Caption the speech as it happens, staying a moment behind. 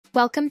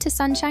Welcome to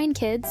Sunshine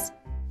Kids.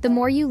 The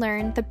more you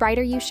learn, the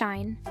brighter you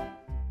shine.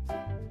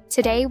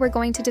 Today, we're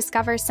going to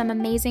discover some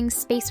amazing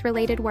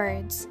space-related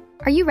words.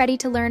 Are you ready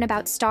to learn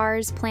about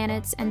stars,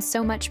 planets, and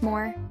so much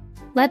more?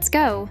 Let's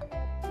go!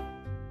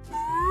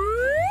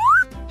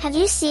 Have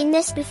you seen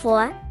this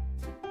before?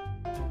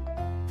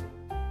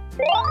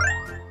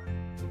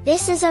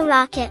 This is a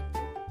rocket.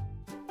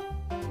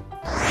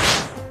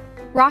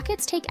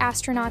 Rockets take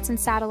astronauts and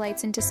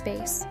satellites into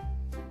space.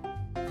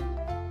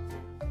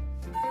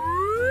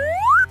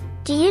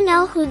 Do you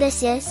know who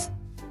this is?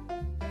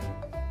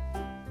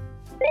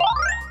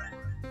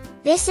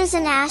 This is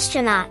an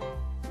astronaut.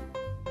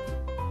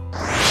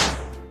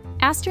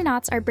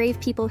 Astronauts are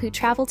brave people who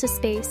travel to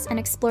space and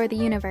explore the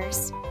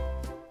universe.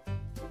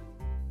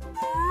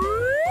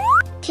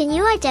 Can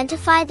you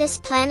identify this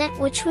planet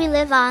which we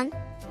live on?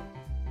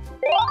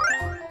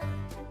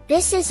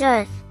 This is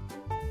Earth.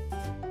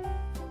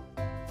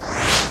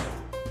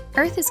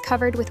 Earth is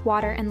covered with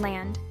water and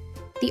land,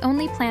 the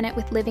only planet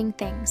with living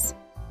things.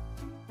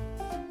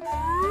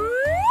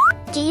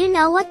 Do you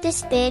know what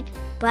this big,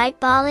 bright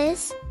ball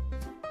is?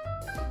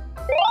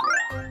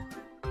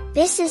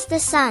 This is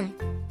the sun.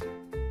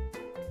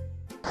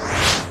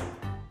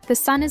 The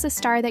sun is a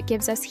star that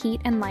gives us heat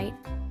and light.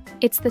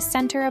 It's the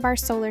center of our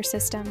solar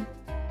system.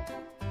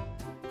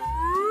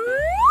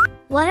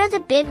 What are the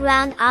big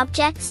round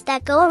objects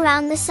that go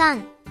around the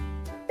sun?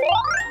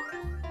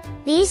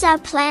 These are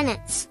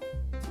planets.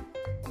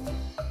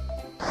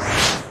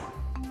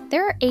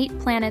 There are 8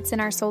 planets in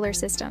our solar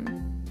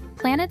system.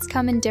 Planets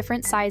come in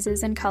different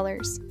sizes and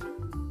colors.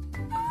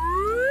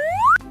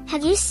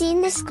 Have you seen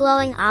this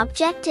glowing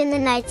object in the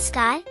night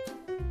sky?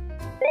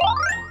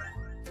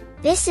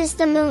 This is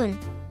the moon.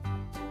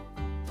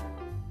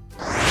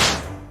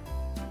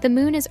 The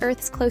moon is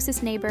Earth's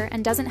closest neighbor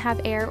and doesn't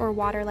have air or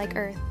water like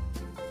Earth.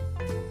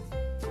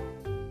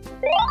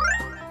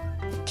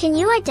 Can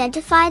you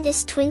identify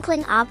this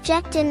twinkling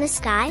object in the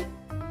sky?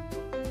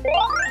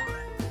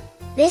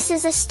 This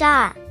is a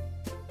star.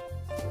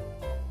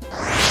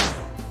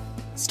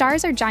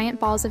 Stars are giant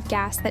balls of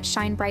gas that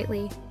shine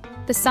brightly.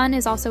 The sun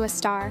is also a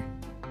star.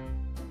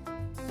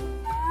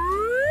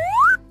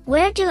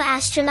 Where do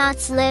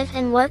astronauts live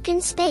and work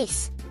in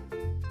space?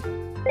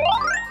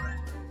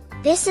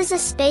 This is a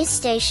space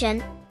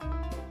station.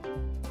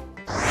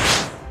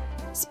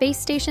 Space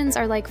stations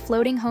are like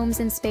floating homes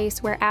in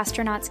space where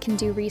astronauts can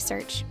do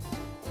research.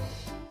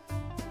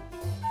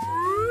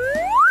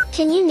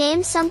 Can you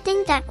name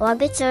something that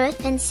orbits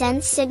Earth and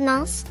sends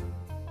signals?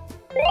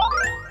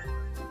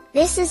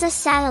 This is a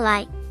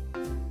satellite.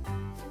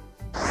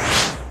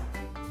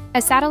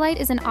 A satellite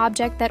is an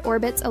object that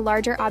orbits a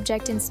larger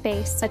object in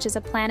space, such as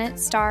a planet,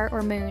 star,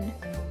 or moon.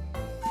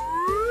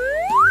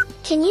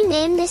 Can you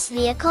name this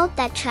vehicle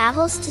that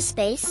travels to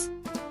space?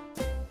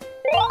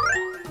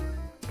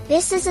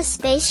 This is a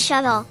space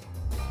shuttle.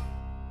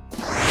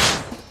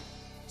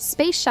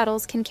 Space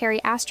shuttles can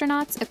carry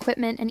astronauts,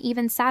 equipment, and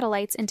even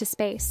satellites into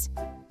space.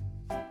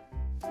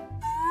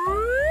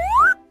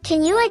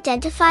 Can you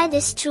identify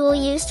this tool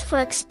used for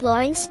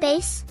exploring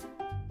space?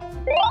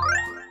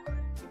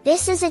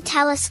 This is a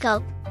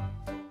telescope.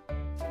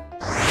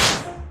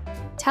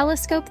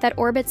 Telescope that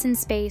orbits in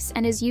space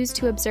and is used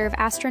to observe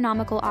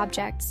astronomical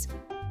objects.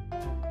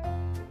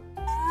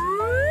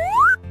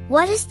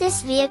 What is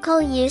this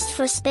vehicle used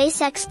for space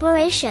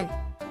exploration?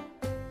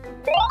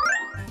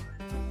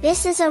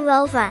 This is a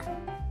rover.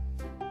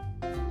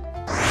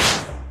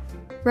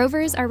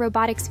 Rovers are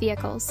robotics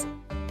vehicles.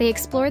 They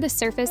explore the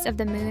surface of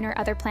the moon or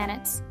other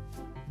planets.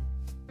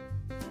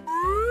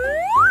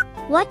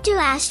 What do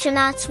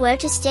astronauts wear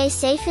to stay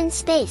safe in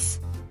space?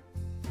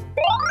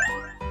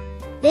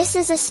 This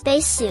is a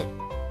spacesuit.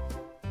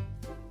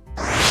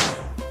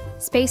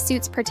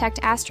 Spacesuits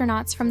protect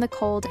astronauts from the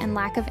cold and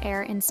lack of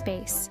air in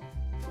space.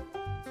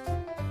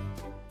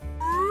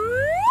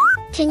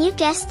 Can you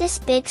guess this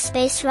big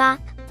space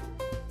rock?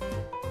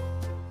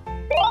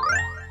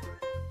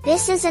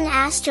 This is an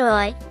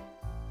asteroid.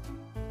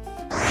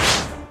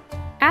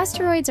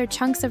 Asteroids are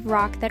chunks of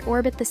rock that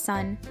orbit the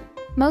sun,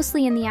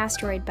 mostly in the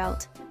asteroid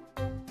belt.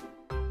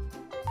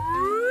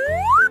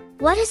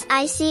 What is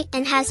icy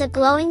and has a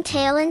glowing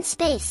tail in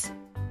space?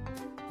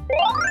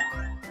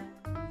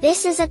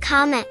 This is a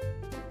comet.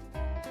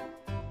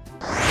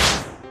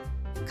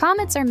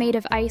 Comets are made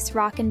of ice,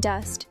 rock, and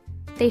dust.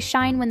 They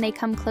shine when they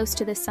come close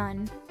to the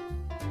sun.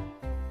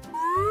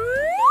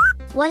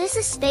 What is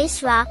a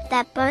space rock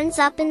that burns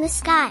up in the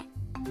sky?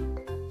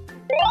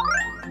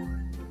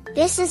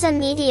 This is a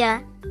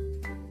meteor.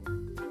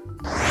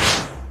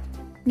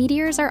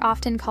 Meteors are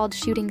often called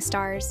shooting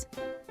stars,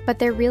 but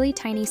they're really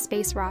tiny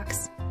space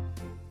rocks.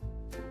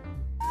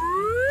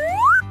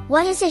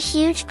 What is a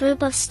huge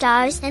group of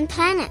stars and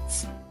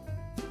planets?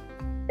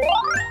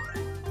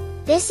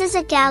 This is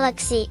a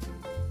galaxy.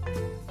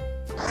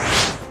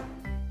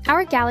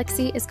 Our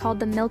galaxy is called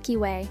the Milky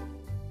Way,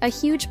 a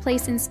huge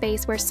place in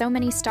space where so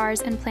many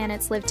stars and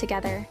planets live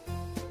together.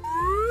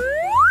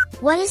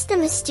 What is the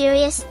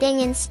mysterious thing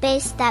in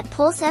space that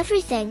pulls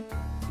everything?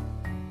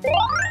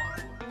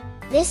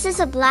 This is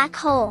a black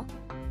hole.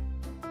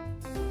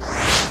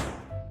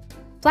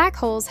 Black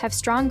holes have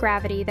strong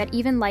gravity that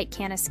even light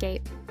can't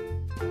escape.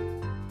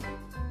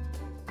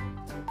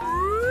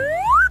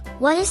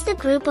 What is the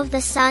group of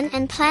the Sun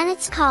and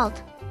planets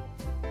called?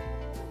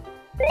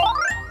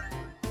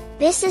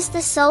 This is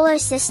the solar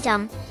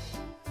system.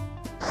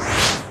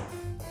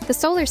 The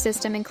solar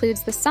system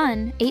includes the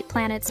Sun, 8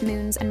 planets,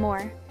 moons, and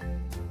more.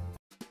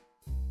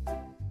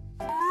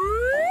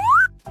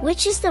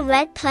 Which is the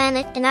red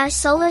planet in our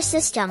solar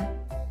system?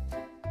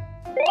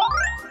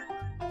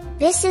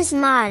 This is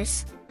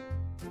Mars.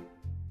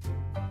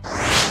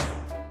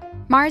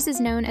 Mars is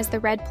known as the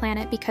red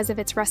planet because of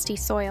its rusty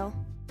soil.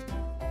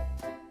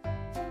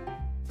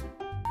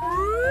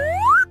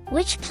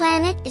 Which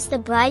planet is the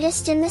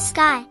brightest in the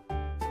sky?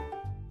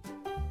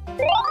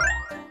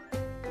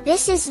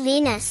 This is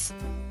Venus.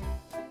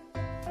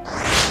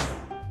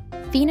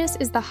 Venus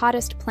is the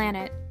hottest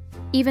planet,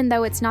 even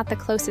though it's not the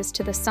closest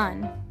to the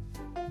Sun.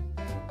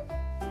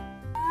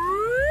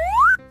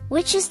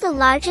 Which is the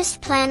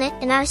largest planet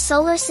in our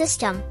solar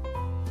system?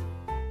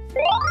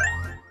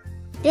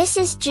 This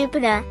is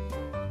Jupiter.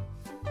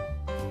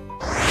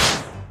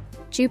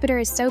 Jupiter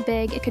is so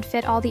big it could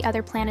fit all the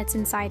other planets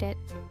inside it.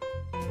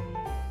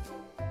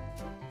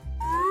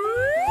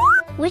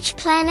 Which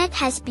planet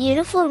has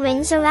beautiful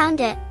rings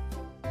around it?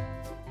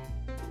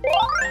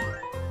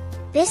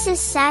 This is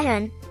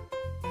Saturn.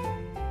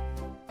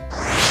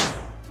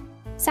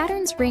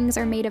 Saturn's rings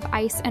are made of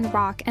ice and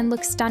rock and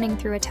look stunning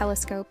through a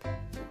telescope.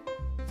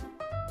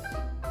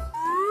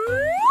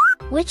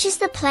 Which is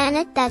the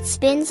planet that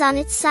spins on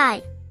its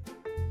side?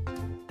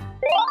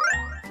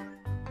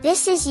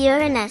 This is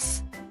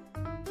Uranus.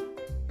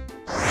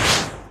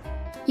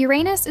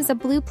 Uranus is a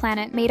blue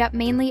planet made up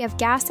mainly of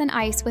gas and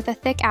ice with a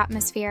thick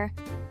atmosphere,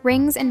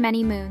 rings, and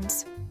many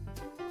moons.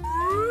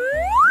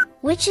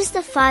 Which is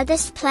the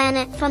farthest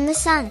planet from the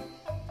Sun?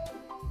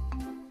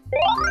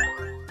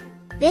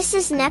 This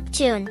is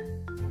Neptune.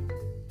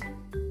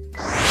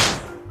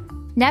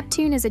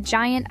 Neptune is a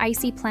giant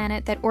icy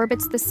planet that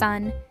orbits the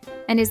Sun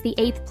and is the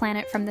 8th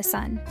planet from the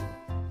Sun.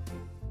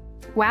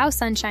 Wow,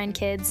 sunshine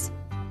kids!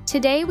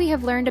 Today we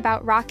have learned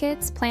about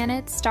rockets,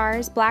 planets,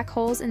 stars, black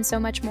holes, and so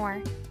much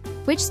more.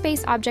 Which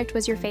space object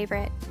was your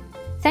favorite?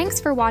 Thanks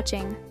for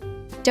watching!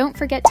 Don't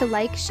forget to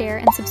like, share,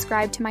 and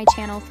subscribe to my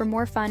channel for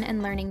more fun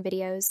and learning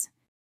videos.